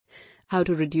How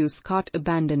to reduce cart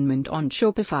abandonment on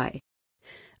Shopify.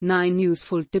 9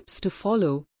 useful tips to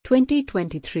follow,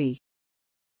 2023.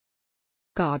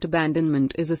 Cart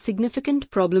abandonment is a significant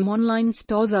problem online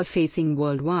stores are facing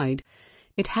worldwide.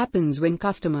 It happens when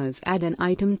customers add an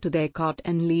item to their cart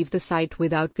and leave the site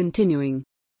without continuing.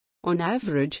 On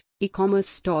average, e-commerce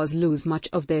stores lose much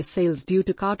of their sales due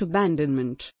to cart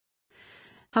abandonment.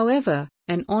 However,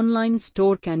 an online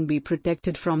store can be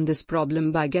protected from this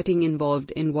problem by getting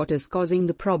involved in what is causing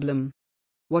the problem.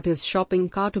 What is shopping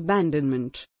cart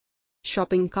abandonment?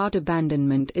 Shopping cart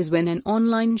abandonment is when an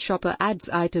online shopper adds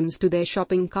items to their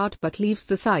shopping cart but leaves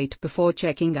the site before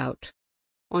checking out.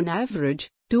 On average,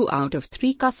 2 out of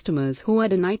 3 customers who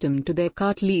add an item to their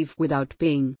cart leave without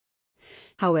paying.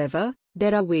 However,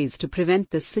 there are ways to prevent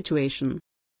this situation.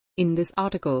 In this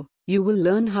article, you will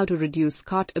learn how to reduce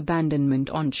cart abandonment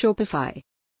on Shopify.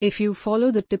 If you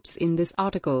follow the tips in this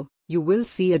article, you will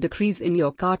see a decrease in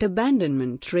your cart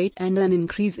abandonment rate and an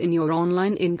increase in your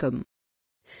online income.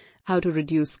 How to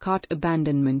reduce cart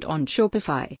abandonment on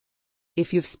Shopify.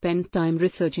 If you've spent time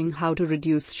researching how to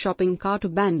reduce shopping cart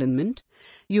abandonment,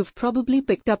 you've probably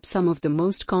picked up some of the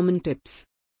most common tips.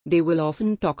 They will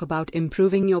often talk about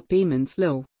improving your payment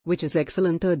flow, which is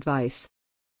excellent advice.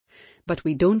 But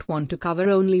we don't want to cover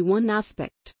only one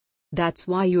aspect. That's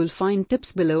why you'll find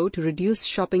tips below to reduce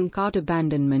shopping cart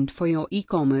abandonment for your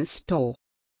e-commerce store.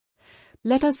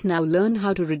 Let us now learn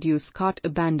how to reduce cart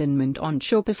abandonment on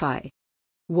Shopify.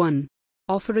 1.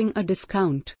 Offering a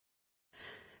discount.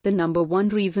 The number one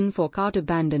reason for cart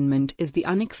abandonment is the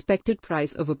unexpected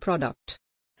price of a product.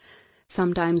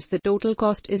 Sometimes the total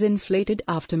cost is inflated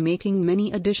after making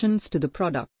many additions to the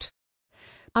product.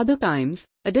 Other times,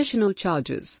 additional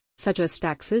charges, such as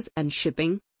taxes and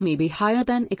shipping, may be higher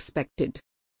than expected.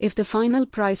 If the final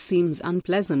price seems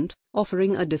unpleasant,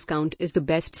 offering a discount is the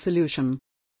best solution.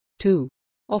 2.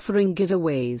 Offering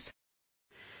giveaways.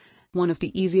 One of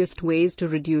the easiest ways to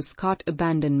reduce cart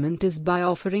abandonment is by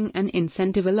offering an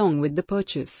incentive along with the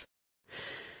purchase.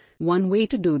 One way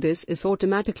to do this is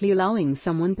automatically allowing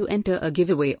someone to enter a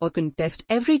giveaway or contest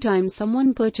every time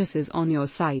someone purchases on your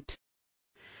site.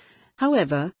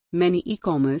 However, many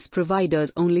e-commerce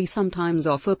providers only sometimes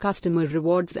offer customer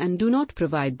rewards and do not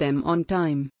provide them on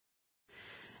time.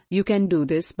 You can do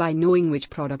this by knowing which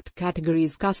product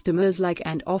categories customers like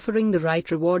and offering the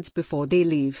right rewards before they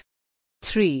leave.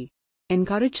 3.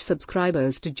 Encourage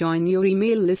subscribers to join your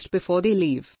email list before they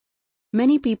leave.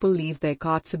 Many people leave their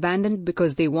carts abandoned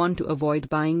because they want to avoid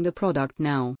buying the product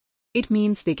now. It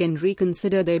means they can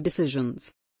reconsider their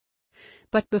decisions.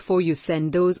 But before you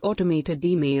send those automated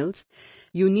emails,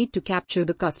 you need to capture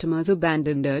the customer's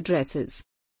abandoned addresses.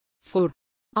 4.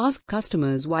 Ask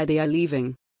customers why they are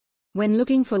leaving. When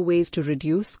looking for ways to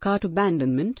reduce cart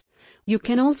abandonment, you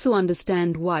can also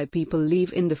understand why people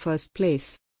leave in the first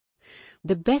place.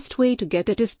 The best way to get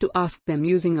it is to ask them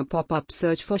using a pop-up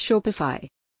search for Shopify.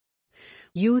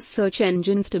 Use search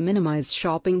engines to minimize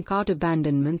shopping cart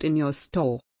abandonment in your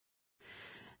store.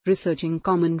 Researching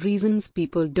common reasons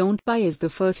people don't buy is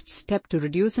the first step to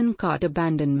reducing cart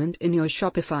abandonment in your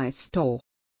Shopify store.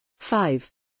 5.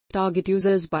 Target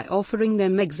users by offering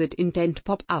them exit intent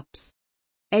pop-ups.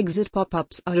 Exit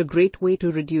pop-ups are a great way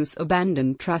to reduce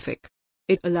abandoned traffic.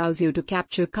 It allows you to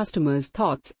capture customers'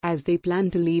 thoughts as they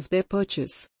plan to leave their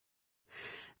purchase.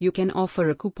 You can offer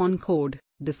a coupon code,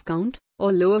 discount,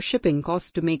 or lower shipping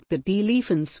costs to make the deal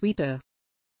even sweeter.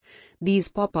 These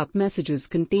pop-up messages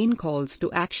contain calls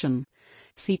to action,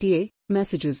 CTA,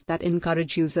 messages that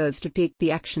encourage users to take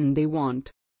the action they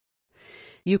want.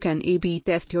 You can A/B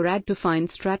test your ad to find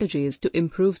strategies to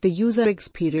improve the user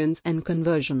experience and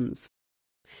conversions.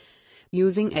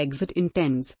 Using exit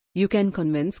intents, you can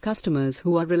convince customers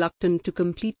who are reluctant to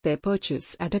complete their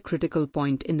purchase at a critical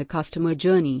point in the customer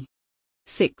journey.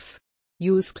 6.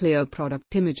 Use clear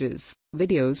product images,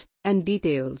 videos, and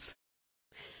details.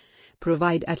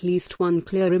 Provide at least one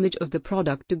clear image of the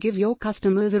product to give your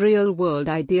customers a real-world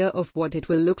idea of what it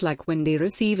will look like when they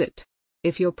receive it.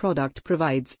 If your product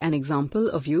provides an example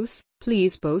of use,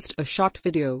 please post a short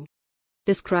video.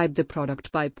 Describe the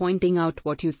product by pointing out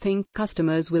what you think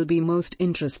customers will be most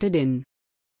interested in.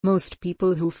 Most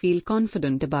people who feel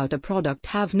confident about a product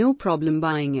have no problem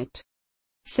buying it.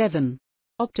 7.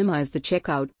 Optimize the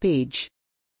checkout page.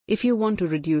 If you want to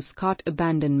reduce cart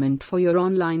abandonment for your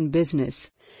online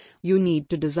business, you need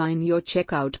to design your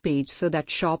checkout page so that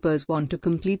shoppers want to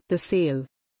complete the sale.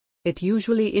 It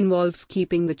usually involves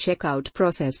keeping the checkout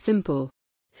process simple.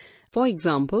 For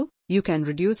example, you can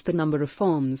reduce the number of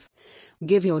forms,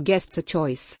 give your guests a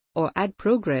choice, or add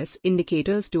progress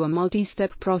indicators to a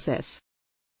multi-step process.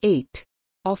 8.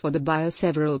 Offer the buyer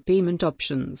several payment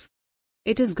options.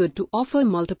 It is good to offer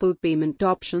multiple payment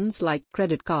options like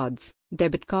credit cards,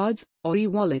 debit cards, or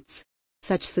e-wallets.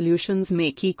 Such solutions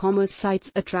make e-commerce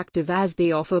sites attractive as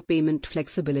they offer payment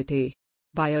flexibility.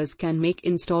 Buyers can make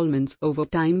installments over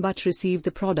time but receive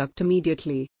the product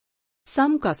immediately.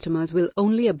 Some customers will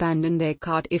only abandon their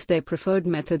cart if their preferred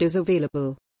method is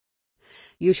available.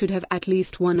 You should have at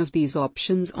least one of these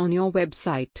options on your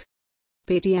website.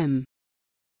 Paytm,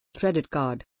 credit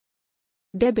card,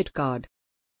 debit card,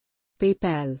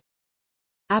 PayPal,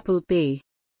 Apple Pay,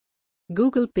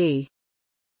 Google Pay.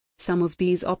 Some of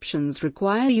these options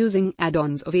require using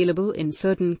add-ons available in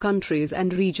certain countries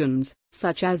and regions,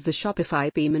 such as the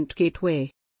Shopify payment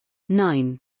gateway.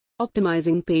 9.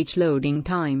 Optimizing page loading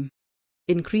time.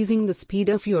 Increasing the speed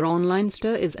of your online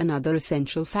store is another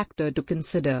essential factor to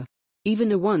consider.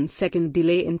 Even a 1-second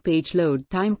delay in page load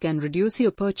time can reduce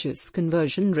your purchase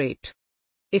conversion rate.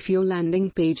 If your landing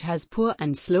page has poor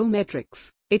and slow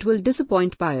metrics, it will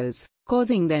disappoint buyers,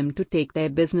 causing them to take their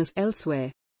business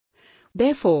elsewhere.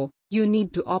 Therefore, you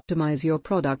need to optimize your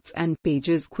products and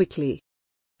pages quickly.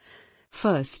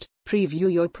 First,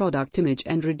 preview your product image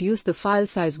and reduce the file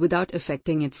size without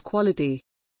affecting its quality.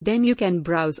 Then you can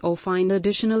browse or find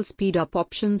additional speed-up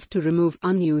options to remove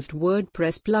unused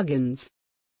WordPress plugins.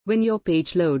 When your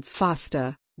page loads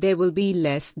faster, there will be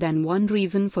less than one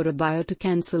reason for a buyer to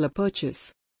cancel a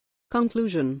purchase.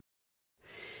 Conclusion.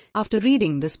 After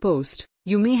reading this post,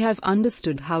 you may have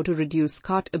understood how to reduce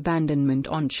cart abandonment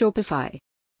on Shopify.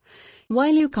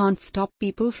 While you can't stop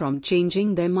people from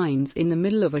changing their minds in the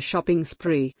middle of a shopping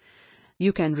spree,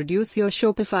 you can reduce your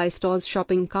Shopify store's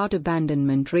shopping cart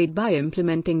abandonment rate by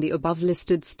implementing the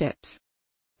above-listed steps.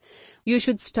 You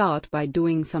should start by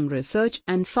doing some research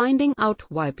and finding out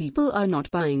why people are not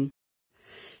buying.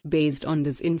 Based on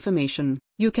this information,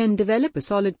 you can develop a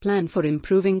solid plan for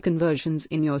improving conversions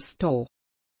in your store.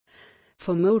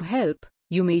 For more help,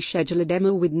 you may schedule a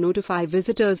demo with notify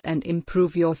visitors and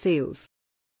improve your sales.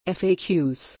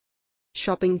 FAQs.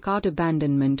 Shopping cart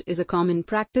abandonment is a common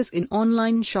practice in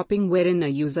online shopping wherein a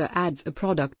user adds a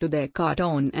product to their cart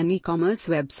on an e-commerce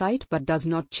website but does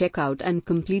not check out and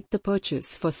complete the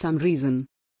purchase for some reason.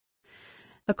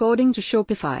 According to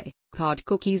Shopify, cart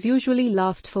cookies usually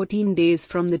last 14 days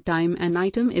from the time an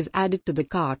item is added to the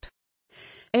cart.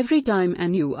 Every time a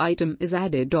new item is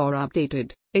added or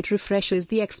updated, it refreshes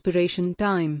the expiration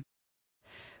time.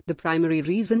 The primary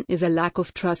reason is a lack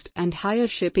of trust and higher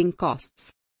shipping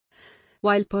costs.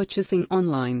 While purchasing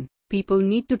online, people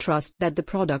need to trust that the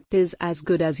product is as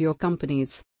good as your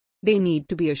company's. They need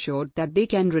to be assured that they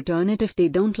can return it if they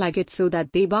don't like it so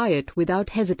that they buy it without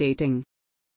hesitating.